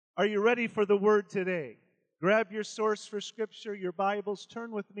Are you ready for the word today? Grab your source for Scripture, your Bibles. Turn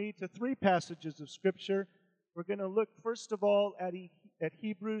with me to three passages of Scripture. We're going to look, first of all, at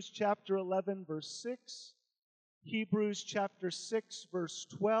Hebrews chapter 11, verse 6, Hebrews chapter 6, verse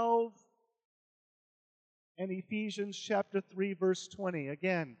 12, and Ephesians chapter 3, verse 20.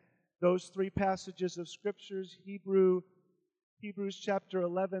 Again, those three passages of Scriptures, Hebrews chapter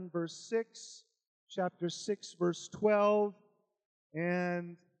 11, verse 6, chapter 6, verse 12,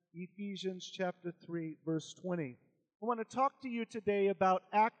 and Ephesians chapter 3, verse 20. I want to talk to you today about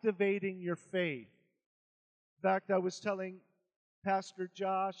activating your faith. In fact, I was telling Pastor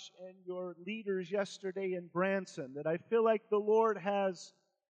Josh and your leaders yesterday in Branson that I feel like the Lord has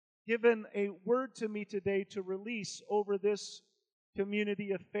given a word to me today to release over this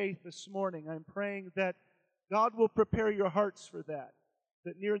community of faith this morning. I'm praying that God will prepare your hearts for that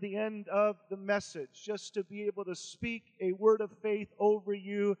near the end of the message, just to be able to speak a word of faith over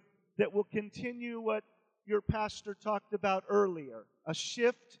you that will continue what your pastor talked about earlier, a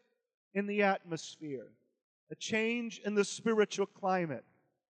shift in the atmosphere, a change in the spiritual climate.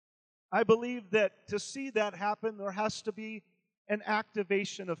 I believe that to see that happen, there has to be an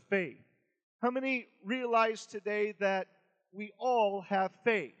activation of faith. How many realize today that we all have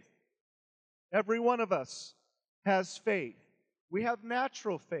faith? Every one of us has faith. We have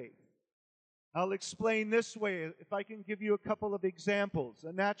natural faith. I'll explain this way, if I can give you a couple of examples.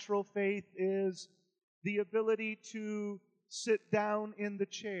 A natural faith is the ability to sit down in the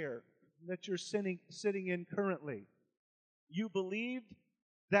chair that you're sitting in currently. You believed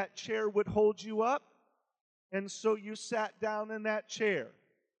that chair would hold you up, and so you sat down in that chair.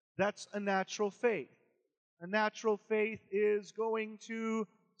 That's a natural faith. A natural faith is going to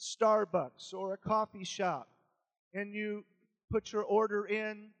Starbucks or a coffee shop, and you put your order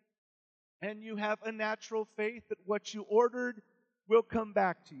in, and you have a natural faith that what you ordered will come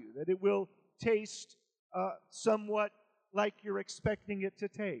back to you, that it will taste somewhat like you're expecting it to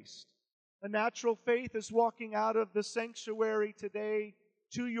taste. A natural faith is walking out of the sanctuary today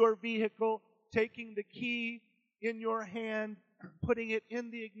to your vehicle, taking the key in your hand, putting it in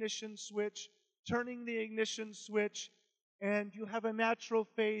the ignition switch, turning the ignition switch, and you have a natural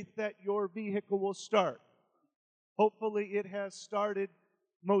faith that your vehicle will start. Hopefully it has started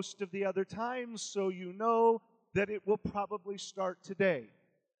most of the other times, so you know that it will probably start today.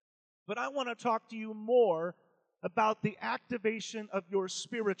 But I want to talk to you more about the activation of your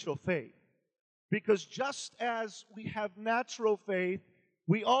spiritual faith. Because just as we have natural faith,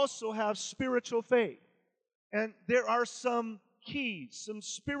 we also have spiritual faith. And there are some keys, some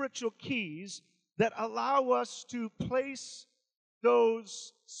spiritual keys that allow us to place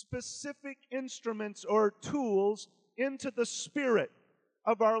those specific instruments or tools into the spirit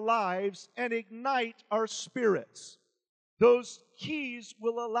of our lives and ignite our spirits. Those keys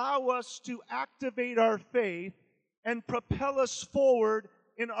will allow us to activate our faith and propel us forward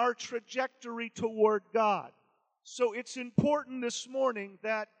in our trajectory toward God. So it's important this morning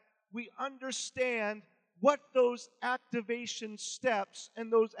that we understand what those activation steps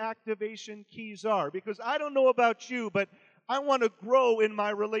and those activation keys are. Because I don't know about you, but I want to grow in my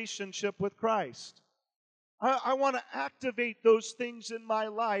relationship with Christ. I want to activate those things in my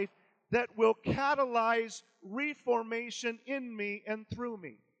life that will catalyze reformation in me and through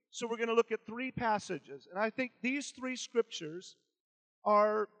me. So we're going to look at three passages. And I think these three scriptures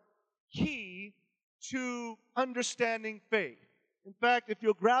are key to understanding faith. In fact, if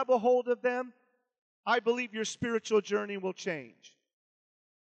you'll grab a hold of them, I believe your spiritual journey will change.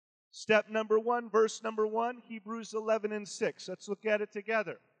 Step number one, verse number 1, Hebrews 11 and 6. Let's look at it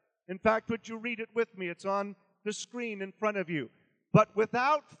together. In fact, would you read it with me? It's on the screen in front of you. But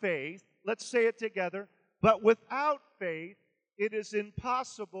without faith, let's say it together, but without faith, it is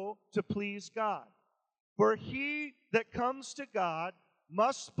impossible to please God. For he that comes to God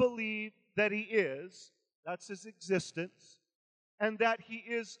must believe that he is, that's his existence, and that he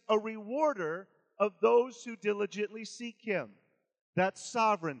is a rewarder of those who diligently seek him. That's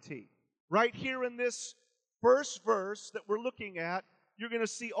sovereignty. Right here in this first verse that we're looking at, you're going to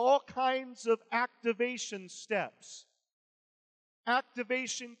see all kinds of activation steps.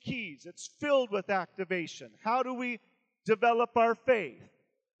 Activation keys. It's filled with activation. How do we develop our faith?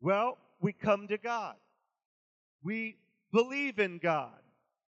 Well, we come to God. We believe in God.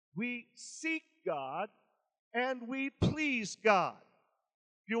 We seek God, and we please God.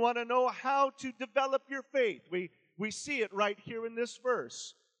 If you want to know how to develop your faith, we see it right here in this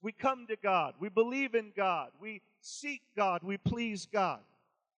verse. We come to God. We believe in God. We seek God. We please God.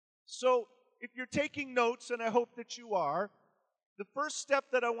 So if you're taking notes, and I hope that you are, the first step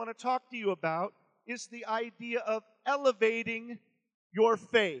that I want to talk to you about is the idea of elevating your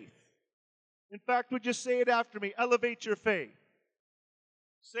faith. In fact, would you say it after me? Elevate your faith.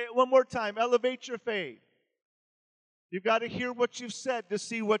 Say it one more time. Elevate your faith. You've got to hear what you've said to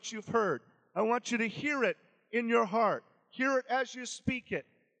see what you've heard. I want you to hear it in your heart. Hear it as you speak it.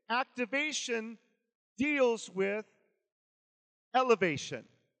 Activation deals with elevation.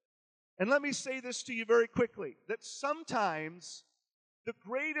 And let me say this to you very quickly, that sometimes the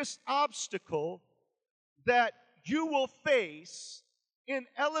greatest obstacle that you will face in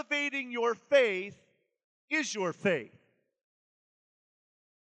elevating your faith is your faith.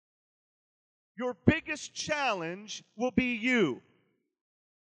 Your biggest challenge will be you,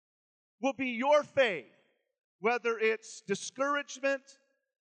 will be your faith, whether it's discouragement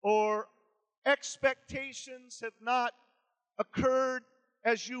or expectations have not occurred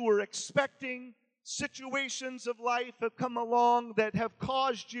as you were expecting. Situations of life have come along that have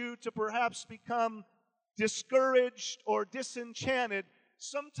caused you to perhaps become discouraged or disenchanted.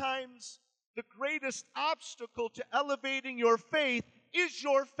 Sometimes the greatest obstacle to elevating your faith is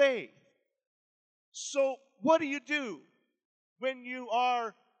your faith. So what do you do when you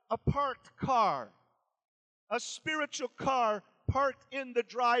are a parked car, a spiritual car parked in the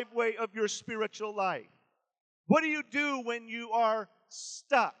driveway of your spiritual life? What do you do when you are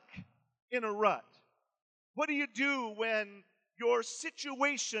stuck in a rut? What do you do when your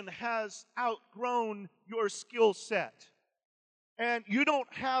situation has outgrown your skill set and you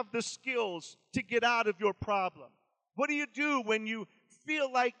don't have the skills to get out of your problem? What do you do when you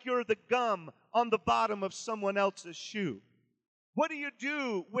feel like you're the gum on the bottom of someone else's shoe? What do you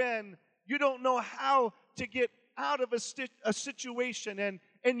do when you don't know how to get out of a situation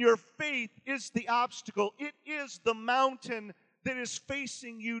and your faith is the obstacle? It is the mountain that is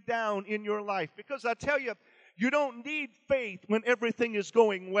facing you down in your life. Because I tell you, you don't need faith when everything is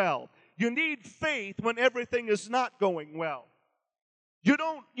going well. You need faith when everything is not going well. You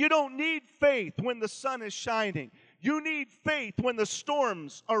don't need faith when the sun is shining. You need faith when the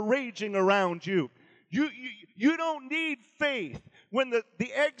storms are raging around you. You don't need faith when the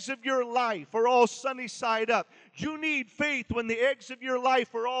eggs of your life are all sunny side up. You need faith when the eggs of your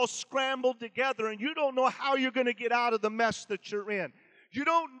life are all scrambled together and you don't know how you're going to get out of the mess that you're in. You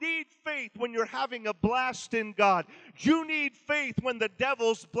don't need faith when you're having a blast in God. You need faith when the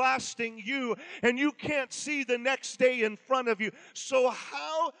devil's blasting you and you can't see the next day in front of you. So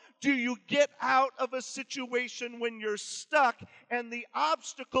how do you get out of a situation when you're stuck and the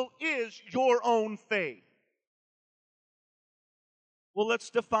obstacle is your own faith? Well, let's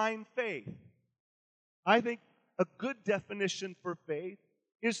define faith. I think a good definition for faith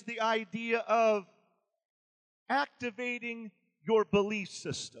is the idea of activating your belief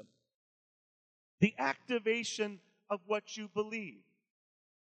system, the activation of what you believe.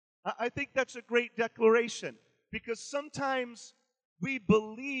 I think that's a great declaration because sometimes we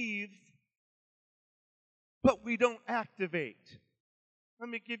believe, but we don't activate. Let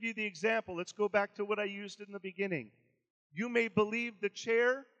me give you the example. Let's go back to what I used in the beginning. You may believe the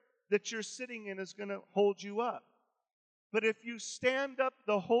chair that you're sitting in is going to hold you up. But if you stand up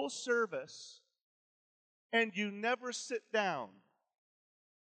the whole service and you never sit down,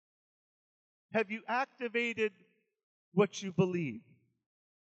 have you activated what you believe?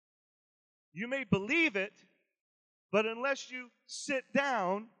 You may believe it, but unless you sit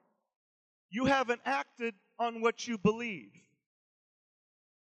down, you haven't acted on what you believe.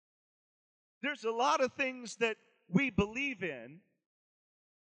 There's a lot of things that we believe in,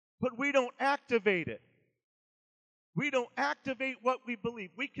 but we don't activate it. We don't activate what we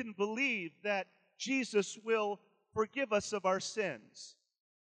believe. We can believe that Jesus will forgive us of our sins,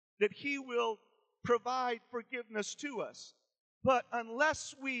 that He will provide forgiveness to us. But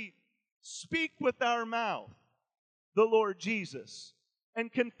unless we speak with our mouth the Lord Jesus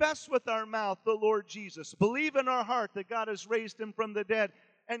and confess with our mouth the Lord Jesus, believe in our heart that God has raised Him from the dead,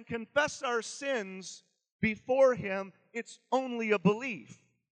 and confess our sins before Him, it's only a belief.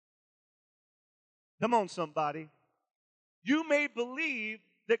 Come on, somebody. You may believe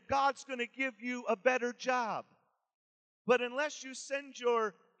that God's going to give you a better job, but unless you send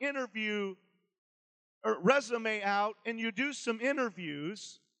your interview or resume out and you do some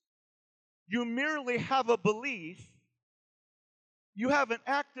interviews, you merely have a belief. You haven't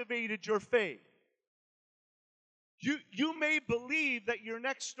activated your faith. You may believe that your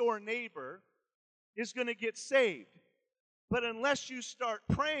next door neighbor is going to get saved, but unless you start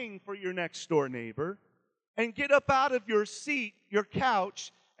praying for your next door neighbor and get up out of your seat, your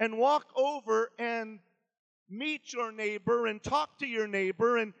couch, and walk over and meet your neighbor and talk to your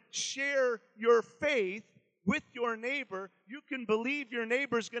neighbor and share your faith with your neighbor, you can believe your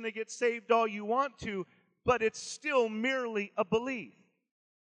neighbor's going to get saved all you want to, but it's still merely a belief.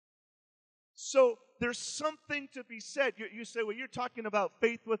 So there's something to be said. You say, well, you're talking about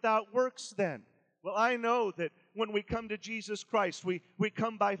faith without works then. Well, I know that when we come to Jesus Christ, we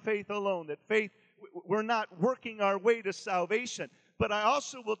come by faith alone, that faith, we're not working our way to salvation. But I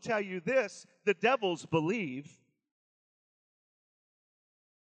also will tell you this, the devils believe.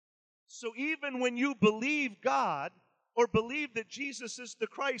 So even when you believe God, or believe that Jesus is the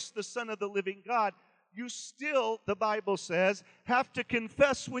Christ, the Son of the living God, you still, the Bible says, have to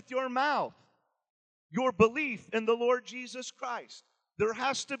confess with your mouth your belief in the Lord Jesus Christ. There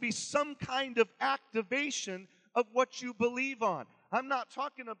has to be some kind of activation of what you believe on. I'm not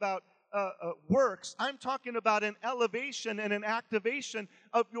talking about works. I'm talking about an elevation and an activation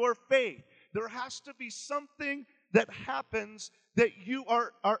of your faith. There has to be something that happens that you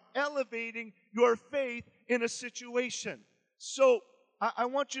are elevating your faith in a situation. So I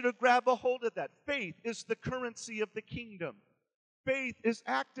want you to grab a hold of that. Faith is the currency of the kingdom. Faith is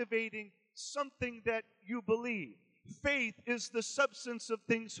activating something that you believe. Faith is the substance of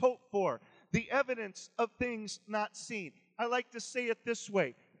things hoped for, the evidence of things not seen. I like to say it this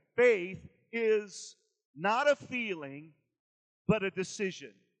way. Faith is not a feeling, but a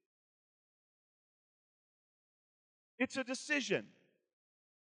decision. It's a decision.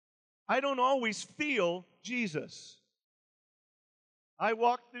 I don't always feel Jesus. I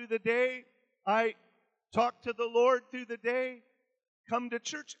walk through the day, I talk to the Lord through the day, come to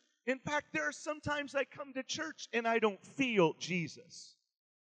church. In fact, there are sometimes I come to church and I don't feel Jesus.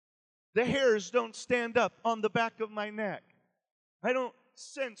 The hairs don't stand up on the back of my neck. I don't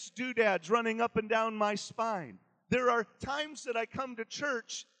sense doodads running up and down my spine. There are times that I come to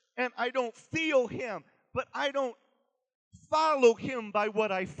church and I don't feel Him, but I don't follow Him by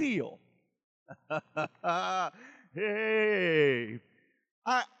what I feel. Hey,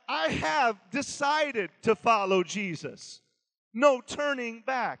 I have decided to follow Jesus. No turning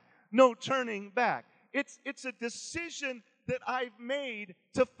back. No turning back. It's a decision that I've made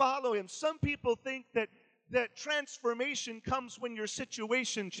to follow Him. Some people think that transformation comes when your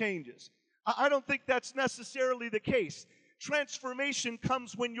situation changes. I don't think that's necessarily the case. Transformation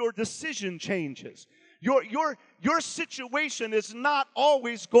comes when your decision changes. Your situation is not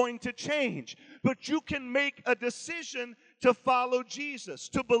always going to change, but you can make a decision to follow Jesus,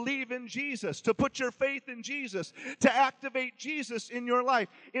 to believe in Jesus, to put your faith in Jesus, to activate Jesus in your life.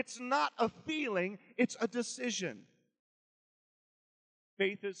 It's not a feeling, it's a decision.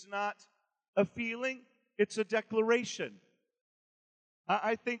 Faith is not a feeling, it's a declaration.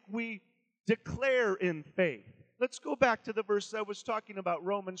 I think we declare in faith. Let's go back to the verse I was talking about,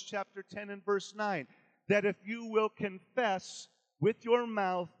 Romans chapter 10 and verse 9. That if you will confess with your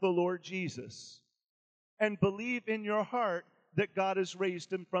mouth the Lord Jesus and believe in your heart that God has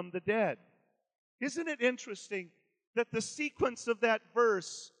raised Him from the dead. Isn't it interesting that the sequence of that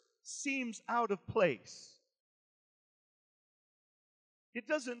verse seems out of place? It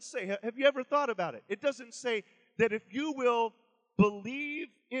doesn't say, have you ever thought about it? It doesn't say that if you will believe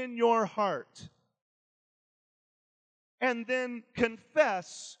in your heart and then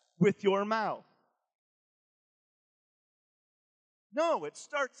confess with your mouth. No, it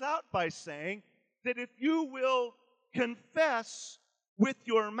starts out by saying that if you will confess with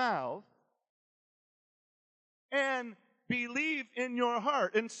your mouth and believe in your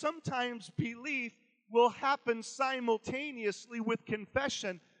heart, and sometimes belief will happen simultaneously with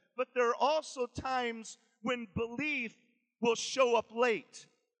confession, but there are also times when belief will show up late.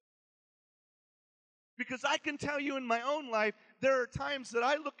 Because I can tell you in my own life, there are times that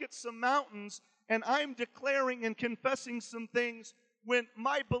I look at some mountains and I'm declaring and confessing some things when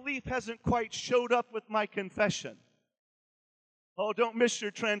my belief hasn't quite showed up with my confession. Oh, don't miss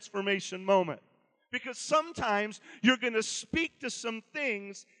your transformation moment. Because sometimes you're going to speak to some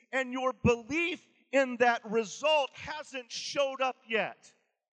things and your belief in that result hasn't showed up yet.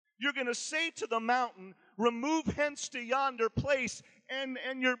 You're going to say to the mountain, remove hence to yonder place, and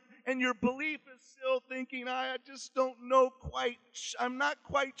your belief is still thinking, I just don't know quite, I'm not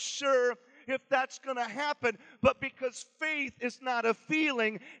quite sure if that's going to happen. But because faith is not a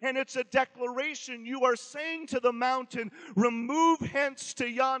feeling and it's a declaration, you are saying to the mountain, remove hence to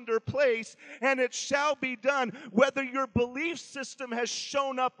yonder place, and it shall be done, whether your belief system has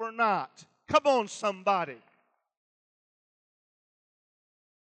shown up or not. Come on, somebody.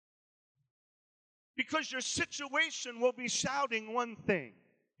 Because your situation will be shouting one thing,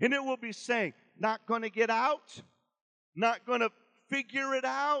 and it will be saying, not going to get out, not going to figure it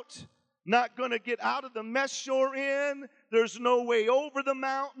out, not going to get out of the mess you're in. There's no way over the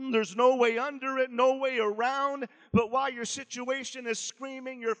mountain. There's no way under it, no way around. But while your situation is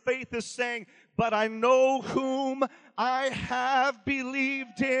screaming, your faith is saying, but I know whom I have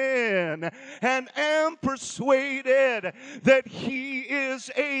believed in. in and am persuaded that he is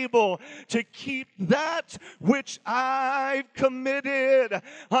able to keep that which I've committed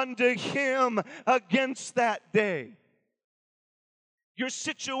unto him against that day. Your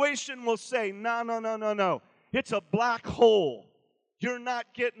situation will say, no, no, no, no, no. It's a black hole. You're not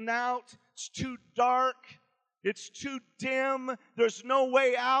getting out. It's too dark. It's too dim. There's no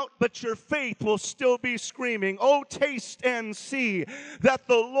way out, but your faith will still be screaming, oh, taste and see that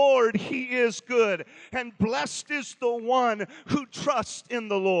the Lord, he is good, and blessed is the one who trusts in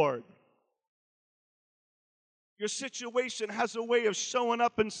the Lord. Your situation has a way of showing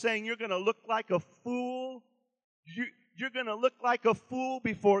up and saying you're going to look like a fool. You're going to look like a fool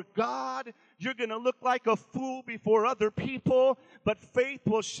before God. You're going to look like a fool before other people. But faith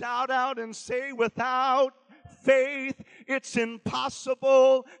will shout out and say, without faith, it's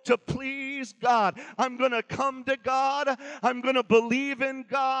impossible to please God. I'm going to come to God. I'm going to believe in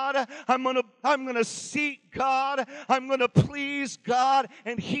God. I'm going to seek God. I'm going to please God,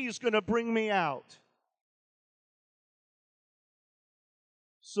 and he's going to bring me out.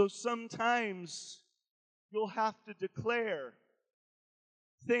 So sometimes you'll have to declare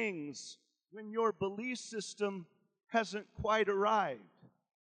things when your belief system hasn't quite arrived.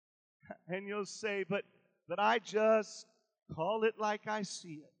 And you'll say, but I just call it like I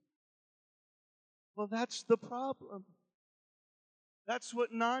see it. Well, that's the problem. That's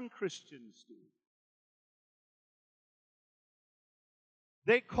what non-Christians do.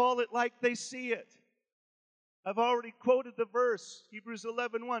 They call it like they see it. I've already quoted the verse, Hebrews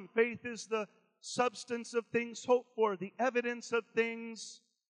 11:1. Faith is the substance of things hoped for, the evidence of things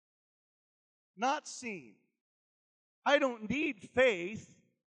not seen. I don't need faith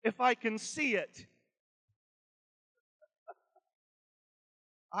if I can see it.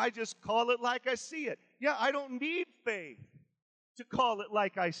 I just call it like I see it. Yeah, I don't need faith to call it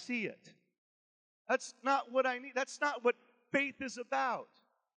like I see it. That's not what I need. That's not what faith is about.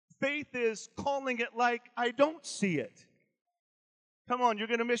 Faith is calling it like I don't see it. Come on, you're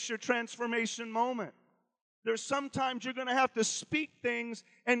going to miss your transformation moment. There's sometimes you're going to have to speak things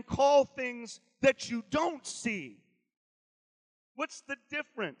and call things that you don't see. What's the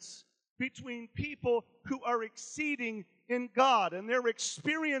difference between people who are exceeding in God and they're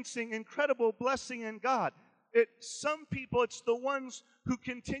experiencing incredible blessing in God? Some people, it's the ones who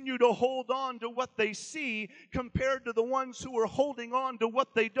continue to hold on to what they see compared to the ones who are holding on to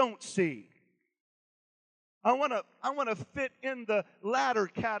what they don't see. I want to fit in the latter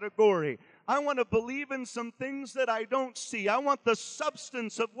category. I want to believe in some things that I don't see. I want the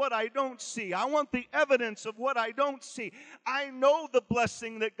substance of what I don't see. I want the evidence of what I don't see. I know the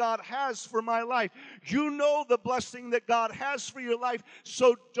blessing that God has for my life. You know the blessing that God has for your life.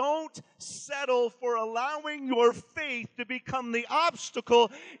 So don't settle for allowing your faith to become the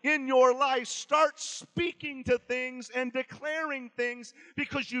obstacle in your life. Start speaking to things and declaring things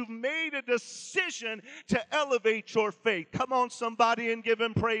because you've made a decision to elevate your faith. Come on, somebody, and give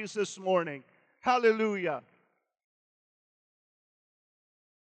him praise this morning. Hallelujah.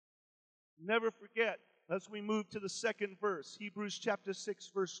 Never forget, as we move to the second verse, Hebrews chapter 6,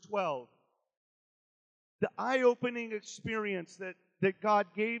 verse 12. The eye-opening experience that God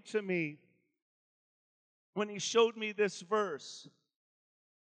gave to me when he showed me this verse.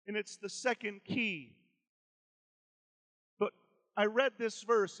 And it's the second key. But I read this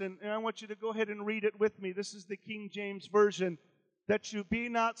verse, and I want you to go ahead and read it with me. This is the King James Version. That you be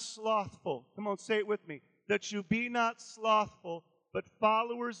not slothful. Come on, say it with me. That you be not slothful, but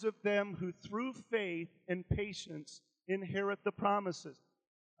followers of them who through faith and patience inherit the promises.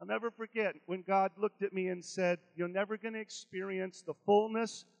 I'll never forget when God looked at me and said, you're never going to experience the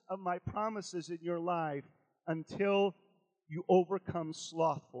fullness of my promises in your life until you overcome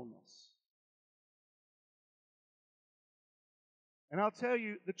slothfulness. And I'll tell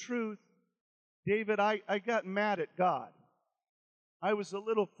you the truth, David, I got mad at God. I was a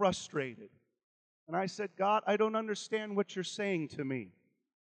little frustrated. And I said, God, I don't understand what you're saying to me.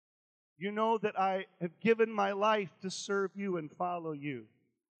 You know that I have given my life to serve you and follow you.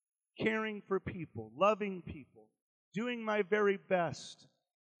 Caring for people, loving people, doing my very best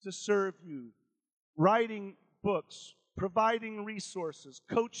to serve you. Writing books, providing resources,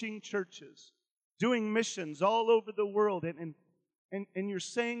 coaching churches, doing missions all over the world. And you're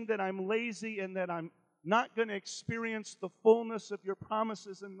saying that I'm lazy and that I'm not going to experience the fullness of your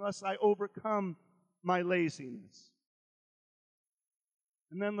promises unless I overcome my laziness.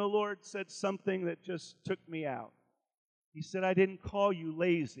 And then the Lord said something that just took me out. He said, I didn't call you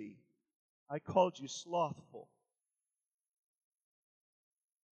lazy. I called you slothful.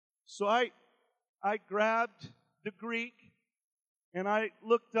 So I grabbed the Greek And I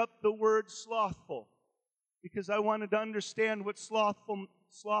looked up the word slothful because I wanted to understand what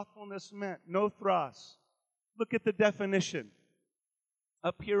slothfulness meant. Nothros. Look at the definition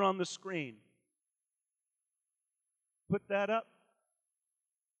up here on the screen. Put that up.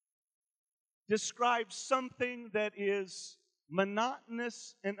 Describes something that is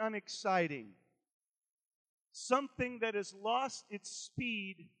monotonous and unexciting. Something that has lost its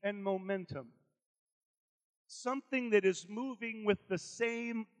speed and momentum. Something that is moving with the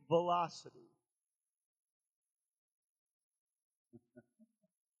same velocity.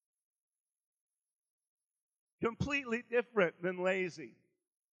 Completely different than lazy.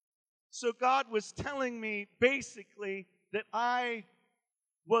 So God was telling me basically that I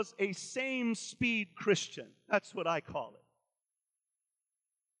was a same speed Christian. That's what I call it.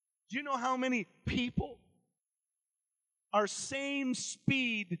 Do you know how many people are same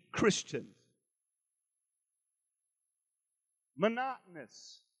speed Christians?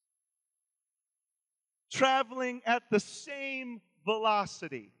 Monotonous. Traveling at the same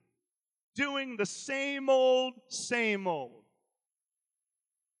velocity. Doing the same old, same old.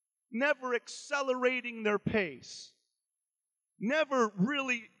 Never accelerating their pace. Never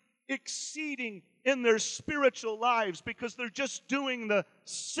really exceeding in their spiritual lives because they're just doing the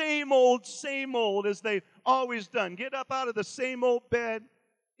same old as they've always done. Get up out of the same old bed,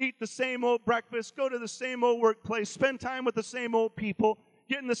 eat the same old breakfast, go to the same old workplace, spend time with the same old people,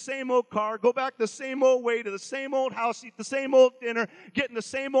 get in the same old car, go back the same old way to the same old house, eat the same old dinner, get in the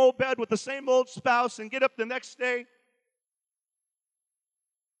same old bed with the same old spouse, and get up the next day.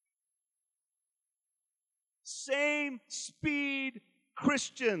 Same speed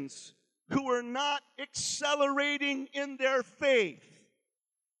Christians who are not accelerating in their faith,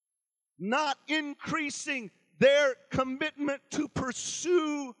 not increasing their commitment to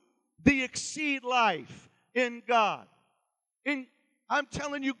pursue the exceed life in God. I'm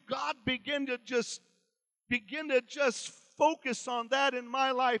telling you, God began to just focus on that in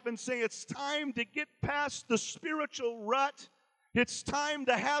my life and say it's time to get past the spiritual rut. It's time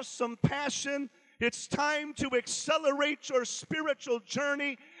to have some passion. It's time to accelerate your spiritual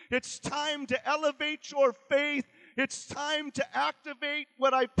journey. It's time to elevate your faith. It's time to activate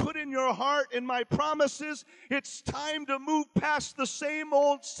what I put in your heart and my promises. It's time to move past the same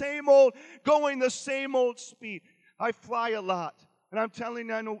old, going the same old speed. I fly a lot. And I'm telling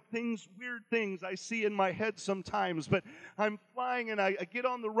you, I know weird things I see in my head sometimes, but I'm flying and I get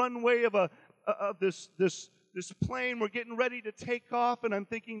on the runway of this plane. We're getting ready to take off, and I'm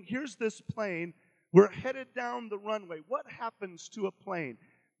thinking, here's this plane. We're headed down the runway. What happens to a plane?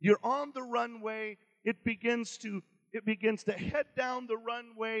 You're on the runway. It begins to head down the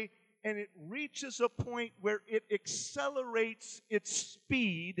runway, and it reaches a point where it accelerates its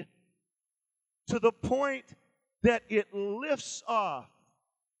speed to the point that it lifts off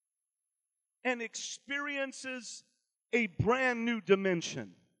and experiences a brand new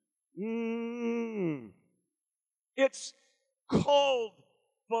dimension. It's called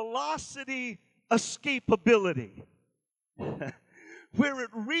velocity escapability, where it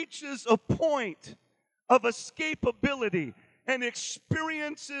reaches a point of escapability and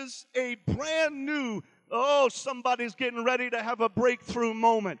experiences a brand new, somebody's getting ready to have a breakthrough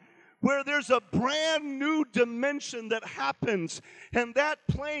moment, where there's a brand new dimension that happens, and that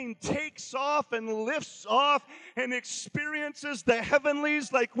plane takes off and lifts off and experiences the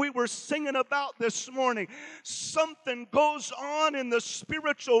heavenlies like we were singing about this morning. Something goes on in the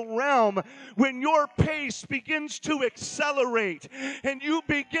spiritual realm when your pace begins to accelerate and you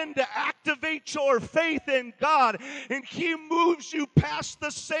begin to activate your faith in God, and He moves you past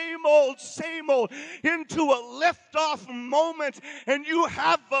the same old into a lift-off moment, and you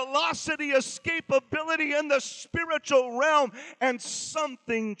have velocity escapability in the spiritual realm, and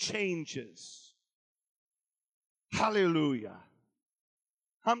something changes. Hallelujah.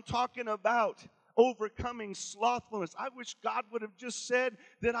 I'm talking about overcoming slothfulness. I wish God would have just said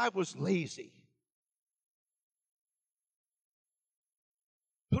that I was lazy.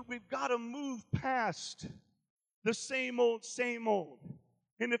 But we've got to move past the same old.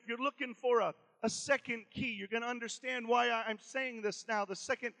 And if you're looking for a second key, you're going to understand why I'm saying this now. The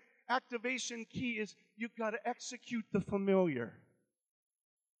second activation key is you've got to execute the familiar.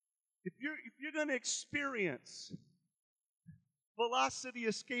 If you're going to experience velocity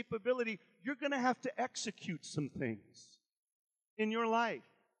escapability, you're going to have to execute some things in your life.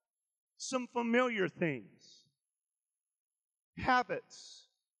 Some familiar things. Habits.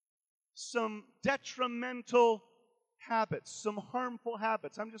 Some detrimental habits. Some harmful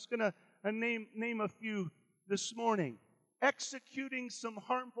habits. I'm just going to name a few this morning. Executing some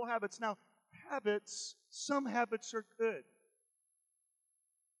harmful habits. Now, some habits are good.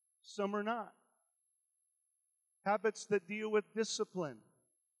 some are not. Habits that deal with discipline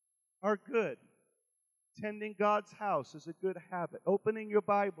are good. Tending God's house is a good habit. Opening your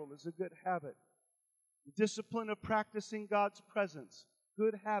Bible is a good habit. The discipline of practicing God's presence,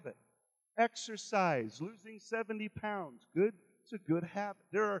 good habit. Exercise, losing 70 pounds, good. It's a good habit.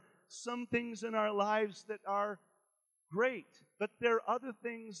 There are some things in our lives that are great, but there are other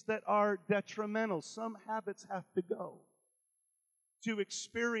things that are detrimental. Some habits have to go to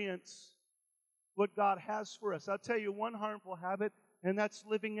experience what God has for us. I'll tell you one harmful habit, and that's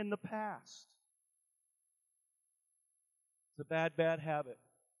living in the past. It's a bad, bad habit.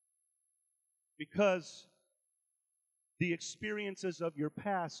 Because the experiences of your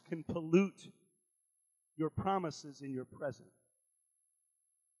past can pollute your promises in your present.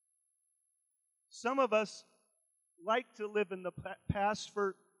 Some of us like to live in the past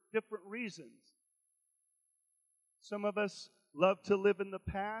for different reasons. Some of us love to live in the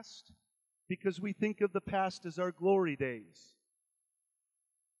past because we think of the past as our glory days.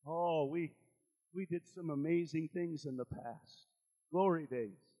 Oh, we did some amazing things in the past. Glory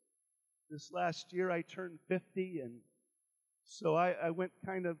days. This last year I turned 50, and so I went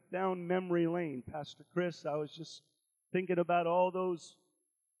kind of down memory lane, Pastor Chris. I was just thinking about all those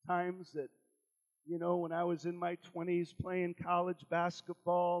times that, you know, when I was in my 20s playing college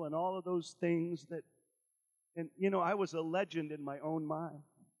basketball and all of those things that, and, you know, I was a legend in my own mind.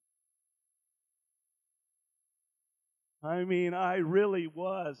 I mean, I really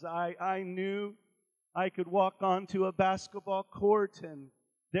was. I knew I could walk onto a basketball court, and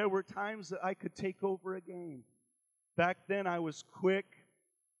there were times that I could take over a game. Back then, I was quick,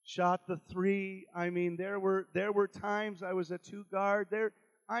 shot the three. I mean, there were times I was a two guard.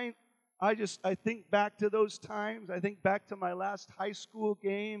 I think back to those times. I think back to my last high school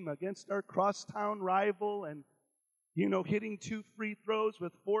game against our crosstown rival, and, you know, hitting 2 free throws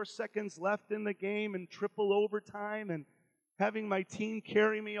with 4 seconds left in the game and triple overtime, and having my team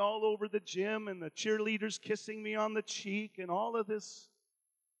carry me all over the gym, and the cheerleaders kissing me on the cheek, and all of this.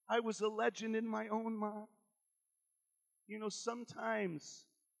 I was a legend in my own mind. You know, sometimes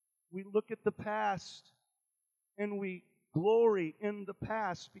we look at the past and we glory in the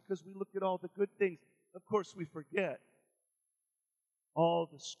past because we look at all the good things. Of course, we forget all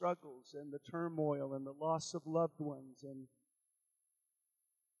the struggles and the turmoil and the loss of loved ones. And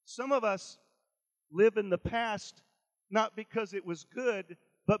some of us live in the past not because it was good,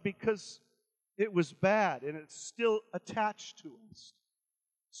 but because it was bad and it's still attached to us.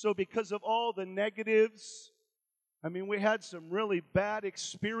 So because of all the negatives, I mean, we had some really bad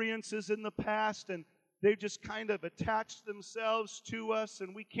experiences in the past, and they just kind of attached themselves to us,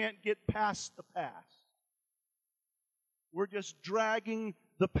 and we can't get past the past. We're just dragging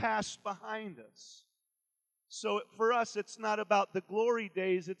the past behind us. So for us, it's not about the glory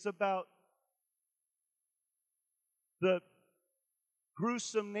days, it's about the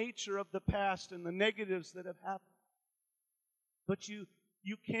gruesome nature of the past and the negatives that have happened. But you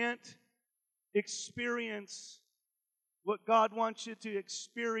can't experience what God wants you to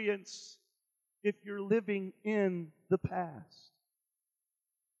experience if you're living in the past.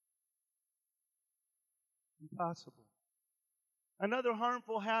 Impossible. Another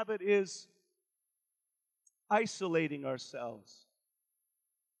harmful habit is isolating ourselves.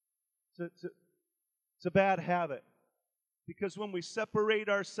 It's a bad habit. Because when we separate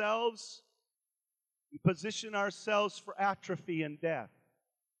ourselves, we position ourselves for atrophy and death.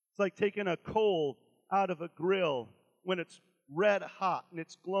 It's like taking a coal out of a grill when it's red hot and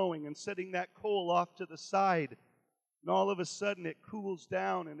it's glowing, and setting that coal off to the side. And all of a sudden it cools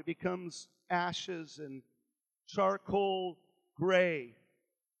down and it becomes ashes and charcoal gray.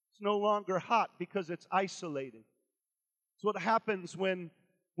 It's no longer hot because it's isolated. It's what happens when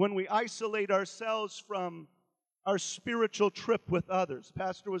we isolate ourselves from our spiritual trip with others.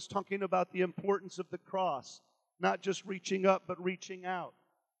 Pastor was talking about the importance of the cross, not just reaching up, but reaching out.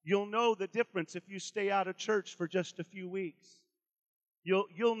 You'll know the difference if you stay out of church for just a few weeks.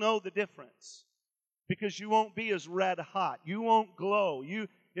 You'll know the difference because you won't be as red hot. You won't glow.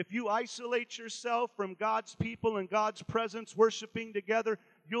 If you isolate yourself from God's people and God's presence worshiping together,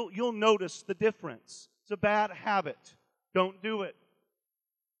 you'll notice the difference. It's a bad habit. Don't do it.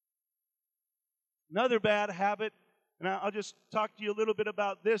 Another bad habit, and I'll just talk to you a little bit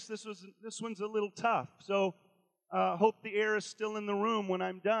about this. This one's a little tough. So hope the air is still in the room when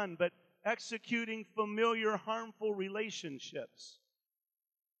I'm done. But executing familiar, harmful relationships.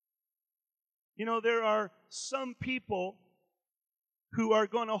 You know, there are some people who are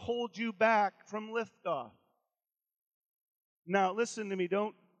going to hold you back from liftoff. Now, listen to me.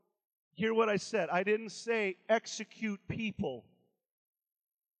 Don't hear what I said. I didn't say execute people.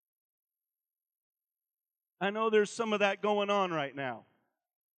 I know there's some of that going on right now.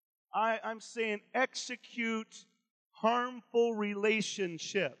 I'm saying execute harmful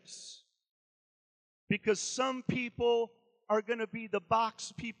relationships. Because some people are going to be the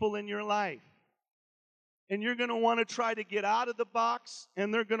box people in your life. And you're going to want to try to get out of the box,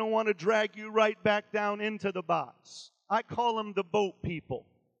 and they're going to want to drag you right back down into the box. I call them the boat people.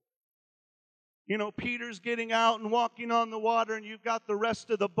 You know, Peter's getting out and walking on the water, and you've got the rest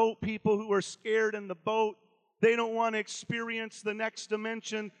of the boat people who are scared in the boat. They don't want to experience the next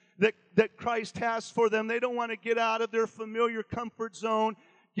dimension that Christ has for them. They don't want to get out of their familiar comfort zone,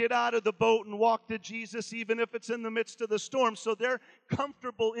 get out of the boat and walk to Jesus, even if it's in the midst of the storm. So they're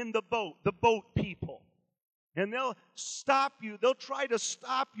comfortable in the boat people. And they'll stop you. They'll try to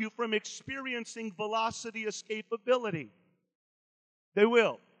stop you from experiencing velocity escapability. They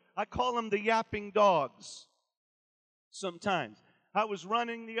will. I call them the yapping dogs sometimes. I was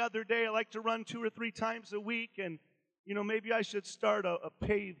running the other day. I like to run 2 or 3 times a week, and, you know, maybe I should start a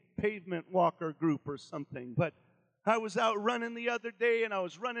pavement walker group or something. But I was out running the other day, and I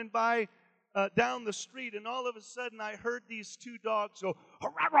was running by down the street, and all of a sudden I heard these 2 dogs go.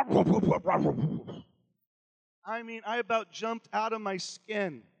 I mean, I about jumped out of my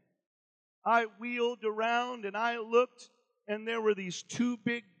skin. I wheeled around, and I looked, and there were these 2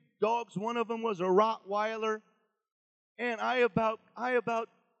 big dogs. One of them was a Rottweiler, and I about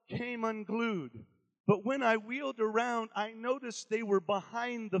came unglued. But when I wheeled around, I noticed they were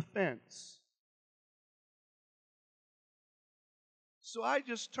behind the fence. So I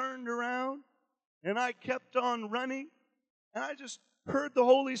just turned around, and I kept on running, and I just heard the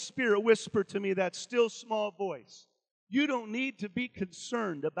Holy Spirit whisper to me, that still small voice, you don't need to be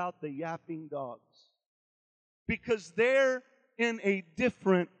concerned about the yapping dogs, because they're in a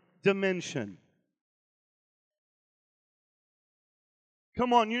different dimension.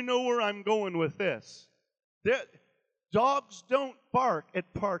 Come on, you know where I'm going with this. Dogs don't bark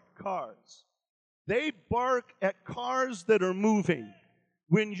at parked cars. They bark at cars that are moving.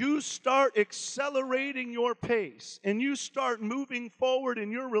 When you start accelerating your pace and you start moving forward in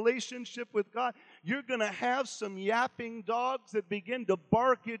your relationship with God, you're going to have some yapping dogs that begin to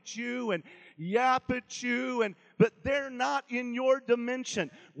bark at you and yap at you, but they're not in your dimension.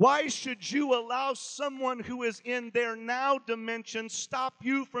 Why should you allow someone who is in their now dimension stop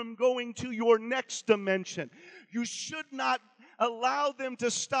you from going to your next dimension? You should not allow them to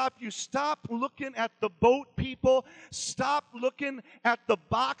stop you. Stop looking at the boat people. Stop looking at the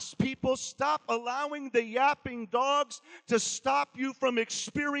box people. Stop allowing the yapping dogs to stop you from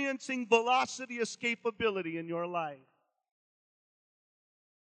experiencing velocity escapability in your life.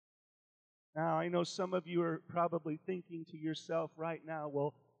 Now, I know some of you are probably thinking to yourself right now,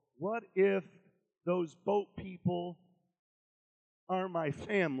 well, what if those boat people are my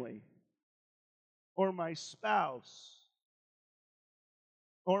family or my spouse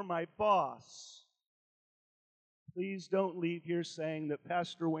or my boss? Please don't leave here saying that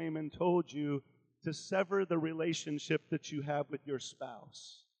Pastor Wayman told you to sever the relationship that you have with your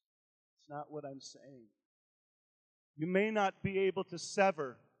spouse. It's not what I'm saying. You may not be able to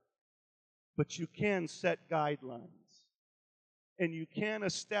sever, but you can set guidelines. And you can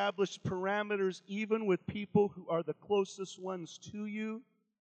establish parameters even with people who are the closest ones to you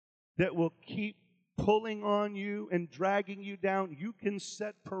that will keep pulling on you and dragging you down. You can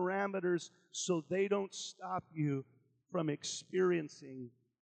set parameters so they don't stop you from experiencing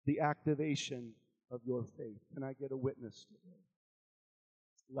the activation of your faith. Can I get a witness today?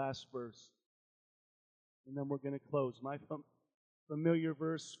 Last verse. And then we're going to close. My familiar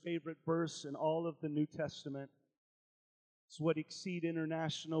verse, favorite verse in all of the New Testament. It's what Exceed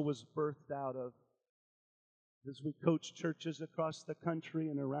International was birthed out of. As we coach churches across the country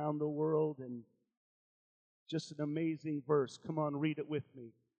and around the world, and just an amazing verse. Come on, read it with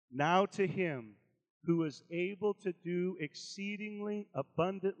me. Now to him who is able to do exceedingly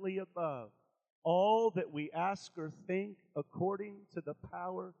abundantly above all that we ask or think, according to the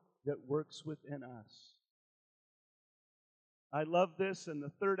power that works within us. I love this, and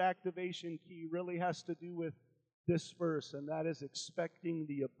the third activation key really has to do with this verse, and that is expecting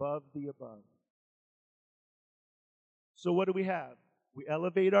the above the above. So what do we have? We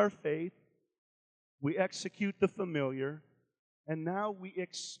elevate our faith, we execute the familiar, and now we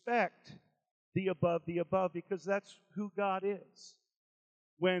expect the above, because that's who God is.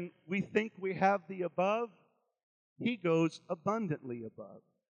 When we think we have the above, He goes abundantly above.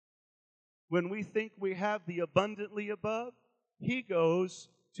 When we think we have the abundantly above, He goes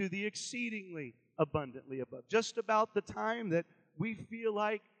to the exceedingly abundantly above. Just about the time that we feel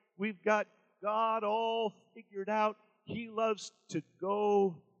like we've got God all figured out, He loves to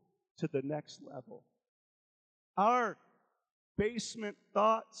go to the next level. Our basement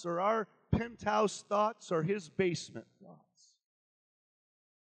thoughts or our penthouse thoughts are His basement thoughts.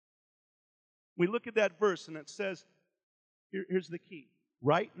 We look at that verse and it says, here's the key.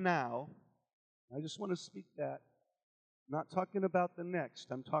 Right now, I just want to speak that. I'm not talking about the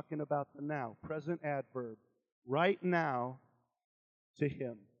next. I'm talking about the now. Present adverb. Right now to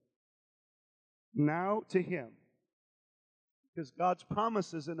Him. Now to Him. Because God's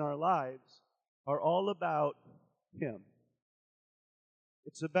promises in our lives are all about Him.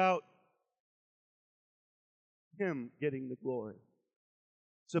 It's about Him getting the glory.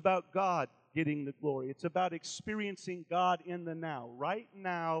 It's about God getting the glory. It's about experiencing God in the now. Right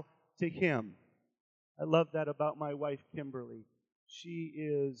now to Him. I love that about my wife, Kimberly. She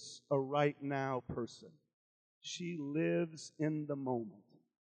is a right now person. She lives in the moment.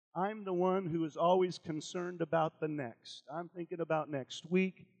 I'm the one who is always concerned about the next. I'm thinking about next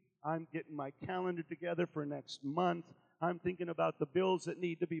week. I'm getting my calendar together for next month. I'm thinking about the bills that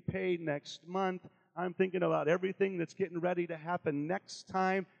need to be paid next month. I'm thinking about everything that's getting ready to happen next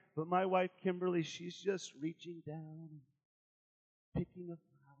time. But my wife, Kimberly, she's just reaching down, picking a flower.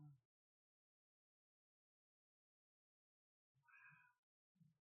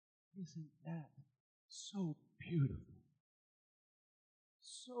 Wow, isn't that so beautiful?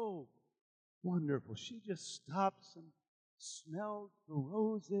 So wonderful. She just stops and smells the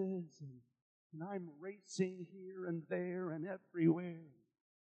roses, and I'm racing here and there and everywhere.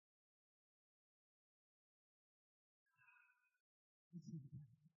 Isn't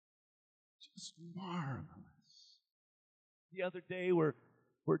that just marvelous? The other day, we're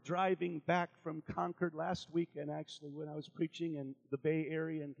driving back from Concord last weekend, actually, when I was preaching in the Bay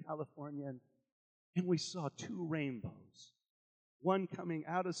Area in California, and we saw two rainbows. One coming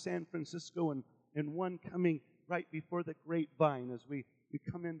out of San Francisco and one coming right before the Grapevine as we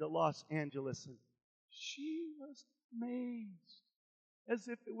come into Los Angeles. And she was amazed, as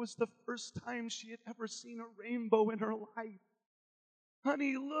if it was the first time she had ever seen a rainbow in her life.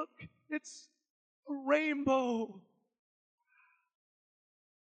 Honey, look, it's a rainbow.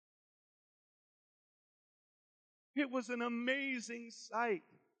 It was an amazing sight.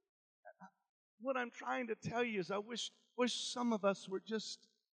 What I'm trying to tell you is I wish some of us were just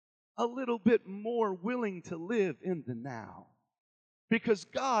a little bit more willing to live in the now. Because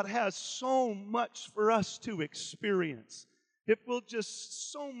God has so much for us to experience. If we'll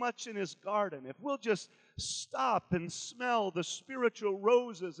just, so much in His garden, if we'll just stop and smell the spiritual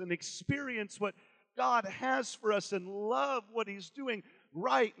roses and experience what God has for us and love what He's doing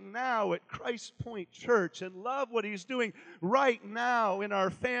right now at Christ Point Church, and love what He's doing right now in our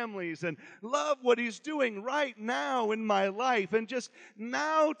families, and love what He's doing right now in my life, and just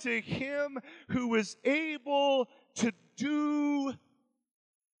now to Him who is able to do.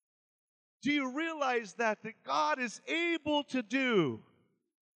 Do you realize that God is able to do?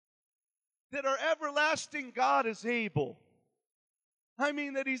 That our everlasting God is able. I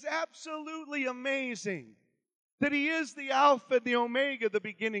mean, that He's absolutely amazing. That He is the Alpha and the Omega, the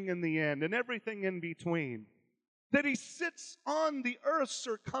beginning and the end, and everything in between. That He sits on the earth's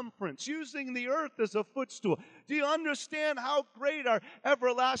circumference, using the earth as a footstool. Do you understand how great our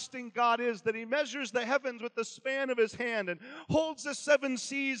everlasting God is? That He measures the heavens with the span of His hand, and holds the seven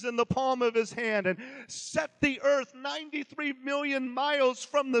seas in the palm of His hand, and set the earth 93 million miles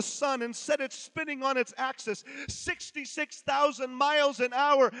from the sun, and set it spinning on its axis 66,000 miles an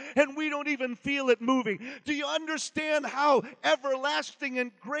hour, and we don't even feel it moving. Do you understand how everlasting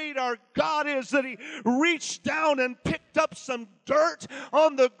and great our God is? That He reached down and picked up some dirt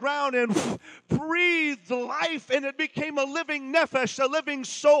on the ground and breathed life, and it became a living nephesh, a living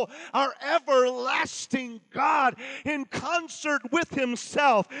soul. Our everlasting God in concert with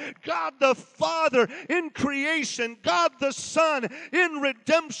Himself, God the Father in creation, God the Son in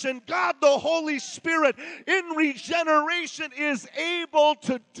redemption, God the Holy Spirit in regeneration, is able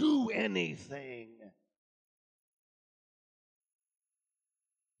to do anything.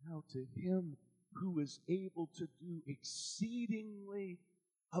 Now to Him who is able to do exceedingly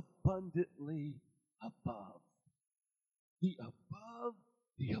abundantly above. The above,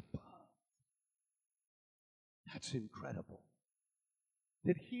 the above. That's incredible.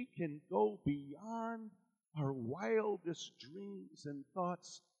 That He can go beyond our wildest dreams and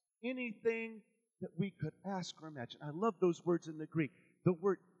thoughts, anything that we could ask or imagine. I love those words in the Greek. The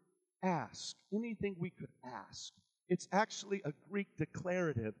word ask, anything we could ask. It's actually a Greek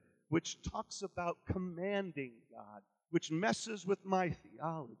declarative which talks about commanding God, which messes with my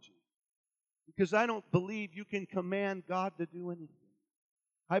theology. Because I don't believe you can command God to do anything.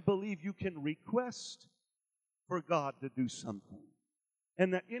 I believe you can request for God to do something.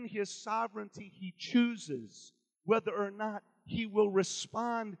 And that in His sovereignty, He chooses whether or not He will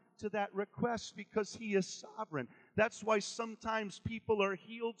respond to that request, because He is sovereign. That's why sometimes people are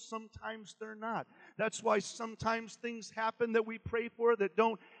healed, sometimes they're not. That's why sometimes things happen that we pray for that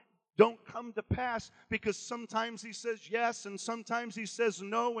don't come to pass, because sometimes He says yes, and sometimes He says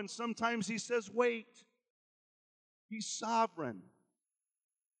no, and sometimes He says wait. He's sovereign.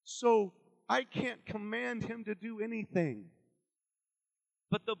 So I can't command Him to do anything.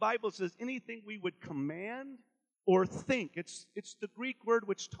 But the Bible says anything we would command or think, it's the Greek word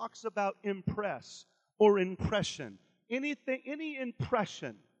which talks about impress or impression. Any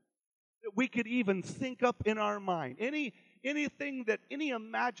impression that we could even think up in our mind, anything that, any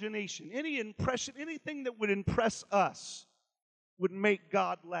imagination, any impression, anything that would impress us would make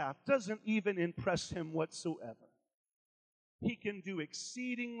God laugh, doesn't even impress Him whatsoever. He can do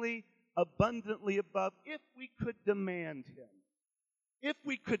exceedingly abundantly above if we could demand Him. If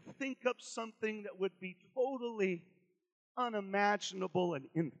we could think up something that would be totally unimaginable and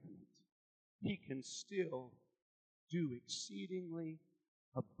infinite, He can still do exceedingly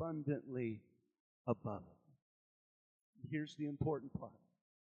abundantly above it. Here's the important part.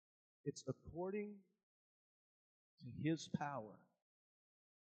 It's according to His power.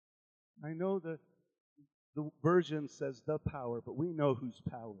 I know the version says the power, but we know whose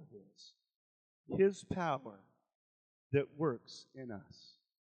power it is. His power that works in us.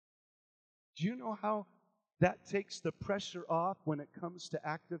 Do you know how that takes the pressure off when it comes to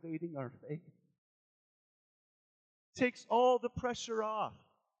activating our faith? It takes all the pressure off.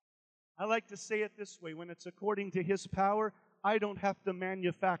 I like to say it this way: when it's according to His power, I don't have to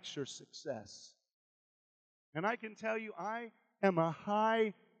manufacture success. And I can tell you, I am a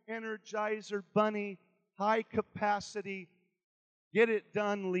high energizer bunny, high capacity, get it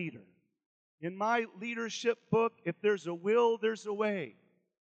done leader. In my leadership book, if there's a will, there's a way.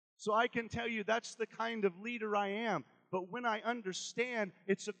 So I can tell you that's the kind of leader I am. But when I understand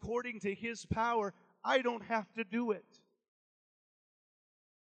it's according to His power, I don't have to do it.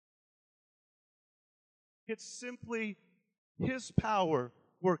 It's simply His power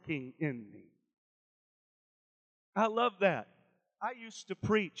working in me. I love that. I used to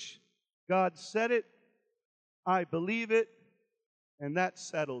preach, God said it, I believe it, and that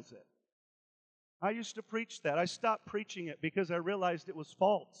settles it. I used to preach that. I stopped preaching it because I realized it was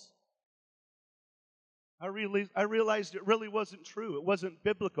false. I realized it really wasn't true. It wasn't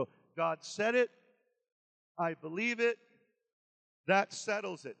biblical. God said it, I believe it, that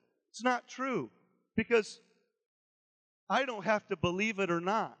settles it. It's not true, because I don't have to believe it or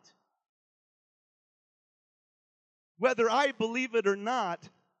not. Whether I believe it or not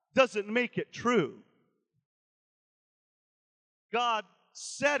doesn't make it true. God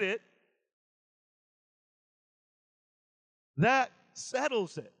said it, that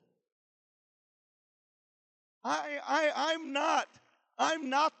settles it. I'm not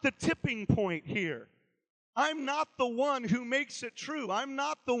the tipping point here. I'm not the one who makes it true. I'm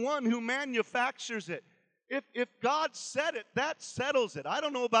not the one who manufactures it. If God said it, that settles it. I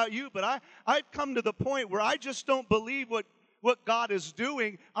don't know about you, but I've come to the point where I just don't believe what God is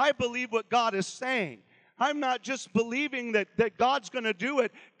doing. I believe what God is saying. I'm not just believing that God's going to do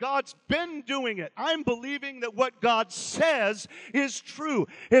it. God's been doing it. I'm believing that what God says is true.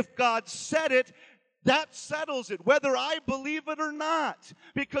 If God said it, that settles it, whether I believe it or not,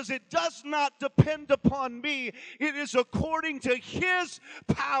 because it does not depend upon me. It is according to His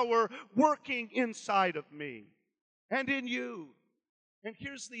power working inside of me and in you. And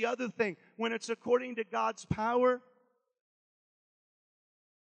here's the other thing. When it's according to God's power,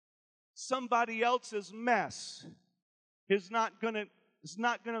 somebody else's mess is not going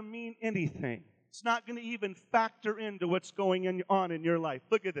to mean anything. It's not going to even factor into what's going on in your life.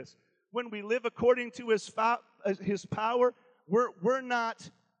 Look at this. When we live according to His power, we're not,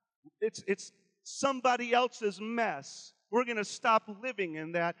 it's somebody else's mess. We're going to stop living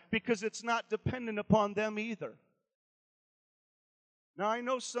in that because it's not dependent upon them either. Now, I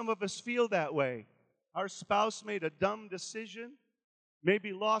know some of us feel that way. Our spouse made a dumb decision,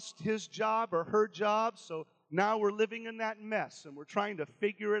 maybe lost his job or her job, so now we're living in that mess, and we're trying to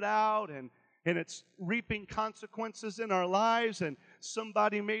figure it out, and it's reaping consequences in our lives, and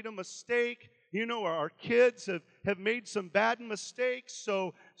somebody made a mistake. You know, our kids have made some bad mistakes,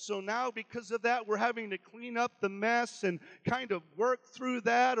 so now because of that, we're having to clean up the mess and kind of work through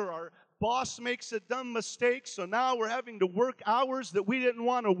that, or our boss makes a dumb mistake, so now we're having to work hours that we didn't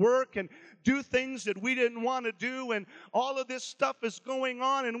want to work and do things that we didn't want to do, and all of this stuff is going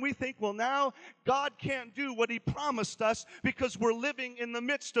on, and we think, well, now God can't do what He promised us because we're living in the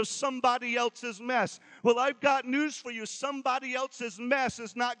midst of somebody else's mess. Well, I've got news for you. Somebody else's mess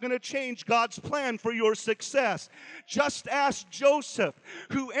is not going to change God's plan for your success. Just ask Joseph,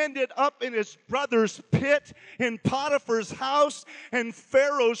 who ended up in his brother's pit, in Potiphar's house, and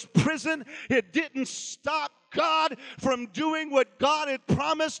Pharaoh's prison. It didn't stop God from doing what God had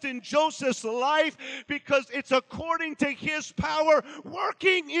promised in Joseph's life, because it's according to His power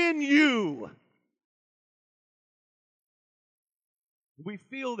working in you. We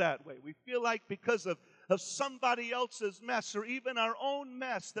feel that way. We feel like because of somebody else's mess, or even our own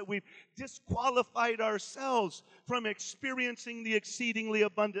mess, that we've disqualified ourselves from experiencing the exceedingly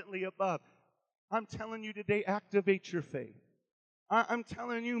abundantly above. I'm telling you today, activate your faith. I'm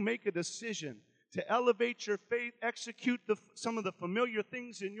telling you, make a decision to elevate your faith, execute some of the familiar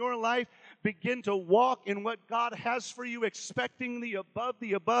things in your life, begin to walk in what God has for you, expecting the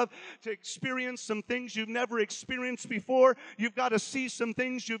above, to experience some things you've never experienced before. You've got to see some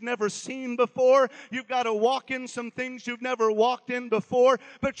things you've never seen before. You've got to walk in some things you've never walked in before.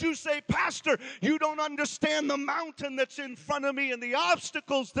 But you say, Pastor, you don't understand the mountain that's in front of me and the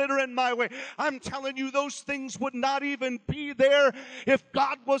obstacles that are in my way. I'm telling you, those things would not even be there if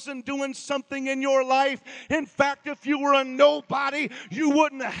God wasn't doing something in your life. In fact, if you were a nobody, you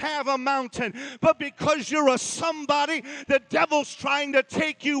wouldn't have a mountain. But because you're a somebody, the devil's trying to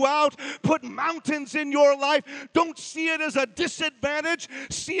take you out, put mountains in your life. Don't see it as a disadvantage.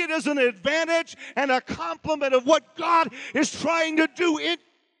 See it as an advantage and a compliment of what God is trying to do in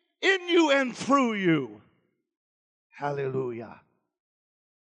you and through you. Hallelujah.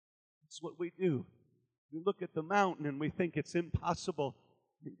 That's what we do. We look at the mountain and we think it's impossible.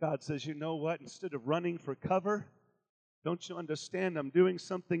 And God says, you know what? Instead of running for cover, don't you understand I'm doing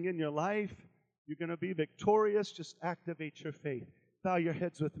something in your life? You're going to be victorious. Just activate your faith. Bow your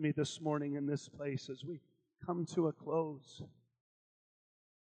heads with me this morning in this place as we come to a close.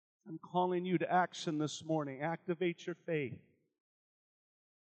 I'm calling you to action this morning. Activate your faith.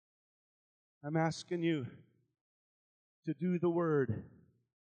 I'm asking you to do the word.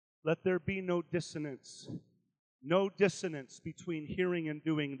 Let there be no dissonance. No dissonance between hearing and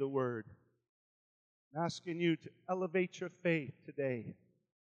doing the word. I'm asking you to elevate your faith today.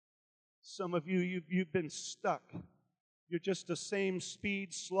 Some of you, you've been stuck. You're just the same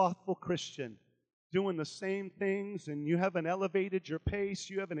speed, slothful Christian, doing the same things, and you haven't elevated your pace.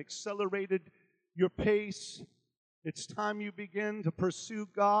 You haven't accelerated your pace. It's time you begin to pursue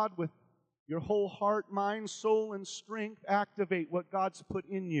God with your whole heart, mind, soul, and strength. Activate what God's put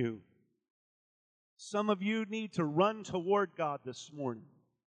in you. Some of you need to run toward God this morning,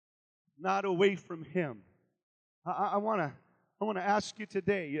 not away from Him. I want to ask you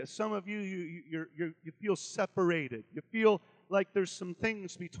today. Some of you, you feel separated. You feel like there's some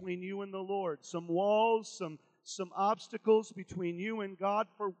things between you and the Lord, some walls, some obstacles between you and God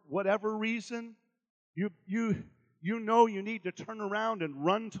for whatever reason. You know you need to turn around and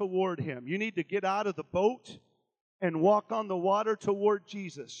run toward Him. You need to get out of the boat and walk on the water toward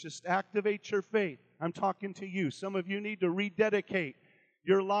Jesus. Just activate your faith. I'm talking to you. Some of you need to rededicate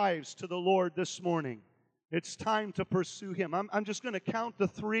your lives to the Lord this morning. It's time to pursue Him. I'm just going to count to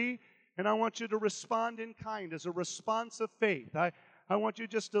 3, and I want you to respond in kind as a response of faith. I want you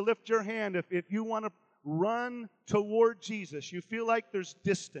just to lift your hand if you want to run toward Jesus. You feel like there's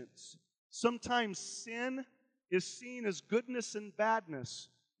distance. Sometimes sin is seen as goodness and badness,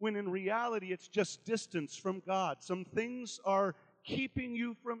 when in reality it's just distance from God. Some things are keeping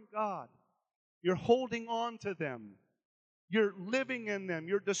you from God. You're holding on to them. You're living in them.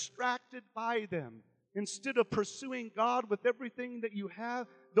 You're distracted by them. Instead of pursuing God with everything that you have,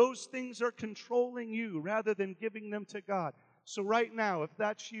 those things are controlling you rather than giving them to God. So right now, if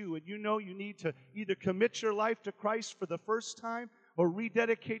that's you and you know you need to either commit your life to Christ for the first time or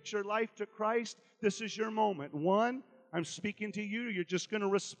rededicate your life to Christ, this is your moment. 1, I'm speaking to you. You're just going to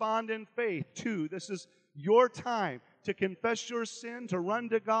respond in faith. 2, this is your time to confess your sin, to run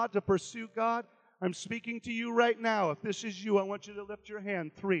to God, to pursue God. I'm speaking to you right now. If this is you, I want you to lift your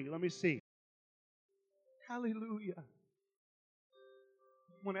hand. 3, let me see. Hallelujah.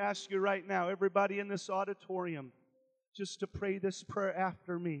 I want to ask you right now, everybody in this auditorium, just to pray this prayer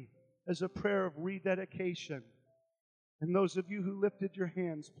after me as a prayer of rededication. And those of you who lifted your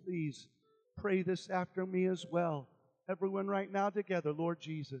hands, please pray this after me as well. Everyone right now together. Lord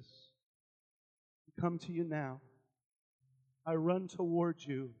Jesus, I come to you now. I run towards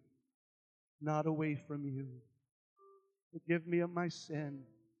you, not away from you. Forgive me of my sin.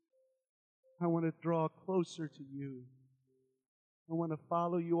 I want to draw closer to you. I want to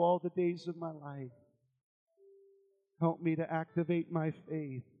follow you all the days of my life. Help me to activate my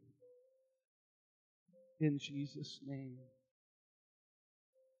faith in Jesus' name.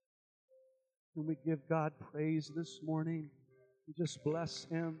 Can we give God praise this morning? And just bless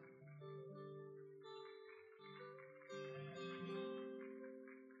Him.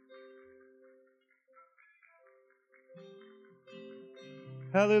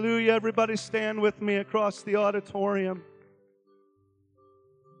 Hallelujah. Everybody stand with me across the auditorium.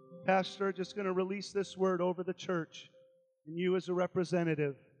 Pastor, just going to release this word over the church and you as a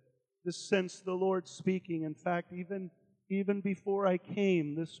representative. Just sense the Lord speaking. In fact, even before I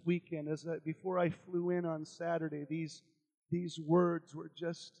came this weekend, before I flew in on Saturday, these words were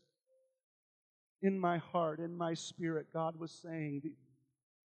just in my heart, in my spirit. God was saying,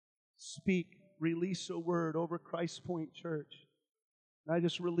 speak, release a word over Christ Point Church. And I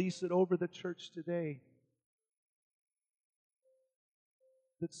just release it over the church today.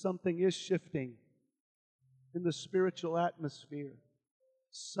 That something is shifting in the spiritual atmosphere.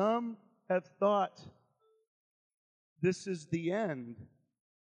 Some have thought this is the end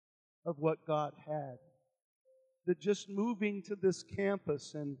of what God had. That just moving to this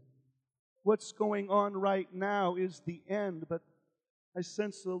campus and what's going on right now is the end, but I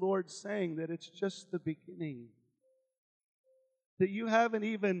sense the Lord saying that it's just the beginning. That you haven't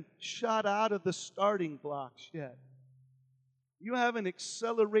even shot out of the starting blocks yet. You haven't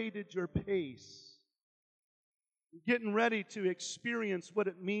accelerated your pace. You're getting ready to experience what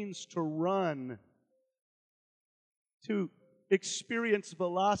it means to run, to experience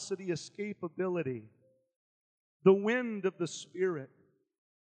velocity, escapability, the wind of the Spirit.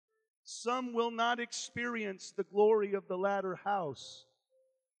 Some will not experience the glory of the latter house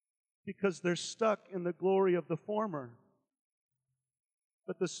because they're stuck in the glory of the former.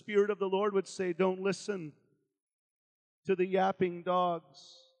 But the Spirit of the Lord would say, don't listen to the yapping dogs.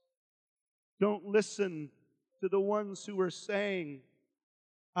 Don't listen to the ones who are saying,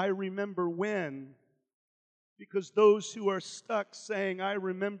 I remember when. Because those who are stuck saying, I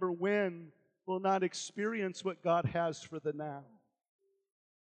remember when, will not experience what God has for the now.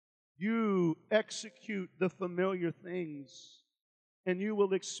 You execute the familiar things, and you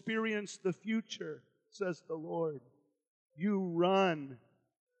will experience the future, says the Lord. You run,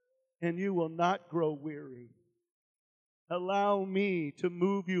 and you will not grow weary. Allow me to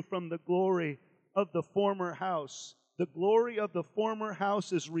move you from the glory of the former house. The glory of the former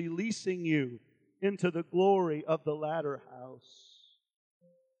house is releasing you into the glory of the latter house.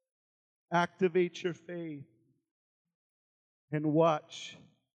 Activate your faith and watch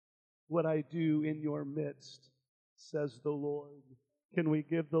what I do in your midst, says the Lord. Can we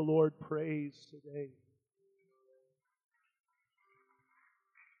give the Lord praise today?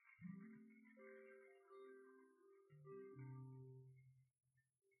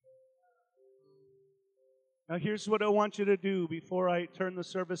 Now, here's what I want you to do before I turn the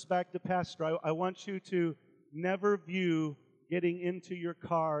service back to Pastor. I want you to never view getting into your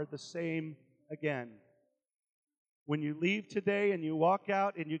car the same again. When you leave today and you walk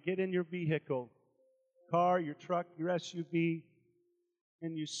out and you get in your vehicle, car, your truck, your SUV,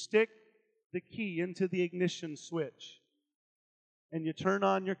 and you stick the key into the ignition switch, and you turn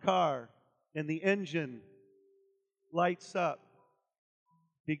on your car, and the engine lights up,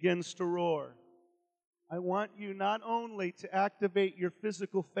 begins to roar. I want you not only to activate your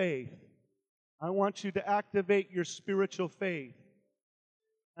physical faith, I want you to activate your spiritual faith.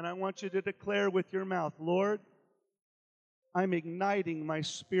 And I want you to declare with your mouth, Lord, I'm igniting my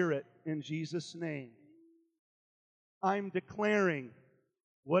spirit in Jesus' name. I'm declaring,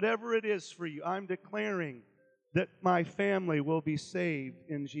 whatever it is for you, I'm declaring that my family will be saved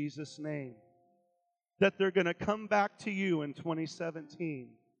in Jesus' name. That they're going to come back to you in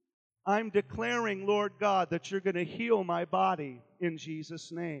 2017. I'm declaring, Lord God, that you're going to heal my body in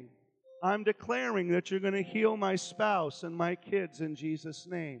Jesus' name. I'm declaring that you're going to heal my spouse and my kids in Jesus'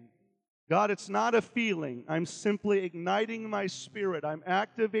 name. God, it's not a feeling. I'm simply igniting my spirit. I'm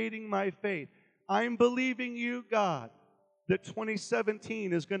activating my faith. I'm believing you, God, that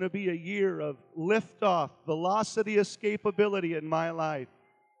 2017 is going to be a year of liftoff, velocity, escapability in my life.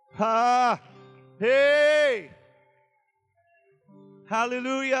 Ha! Hey!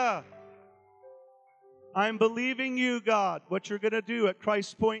 Hallelujah! I'm believing you, God, what you're going to do at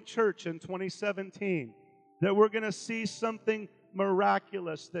Christ Point Church in 2017. That we're going to see something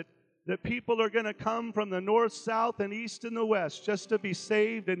miraculous, that people are going to come from the north, south, and east, and the west just to be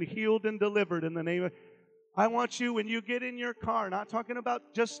saved and healed and delivered in the name of... I want you, when you get in your car, not talking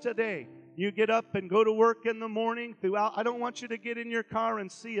about just today, you get up and go to work in the morning throughout, I don't want you to get in your car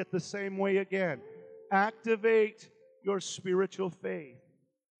and see it the same way again. Activate your spiritual faith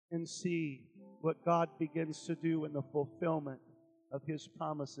and see what God begins to do in the fulfillment of His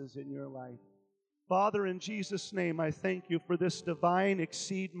promises in your life. Father, in Jesus' name, I thank you for this divine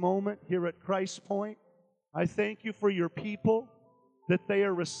exceed moment here at Christ Point. I thank you for your people, that they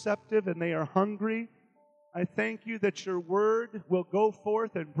are receptive and they are hungry. I thank you that your word will go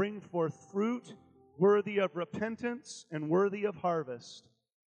forth and bring forth fruit worthy of repentance and worthy of harvest.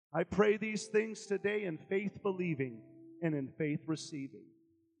 I pray these things today in faith believing and in faith receiving.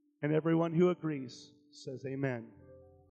 And everyone who agrees says amen.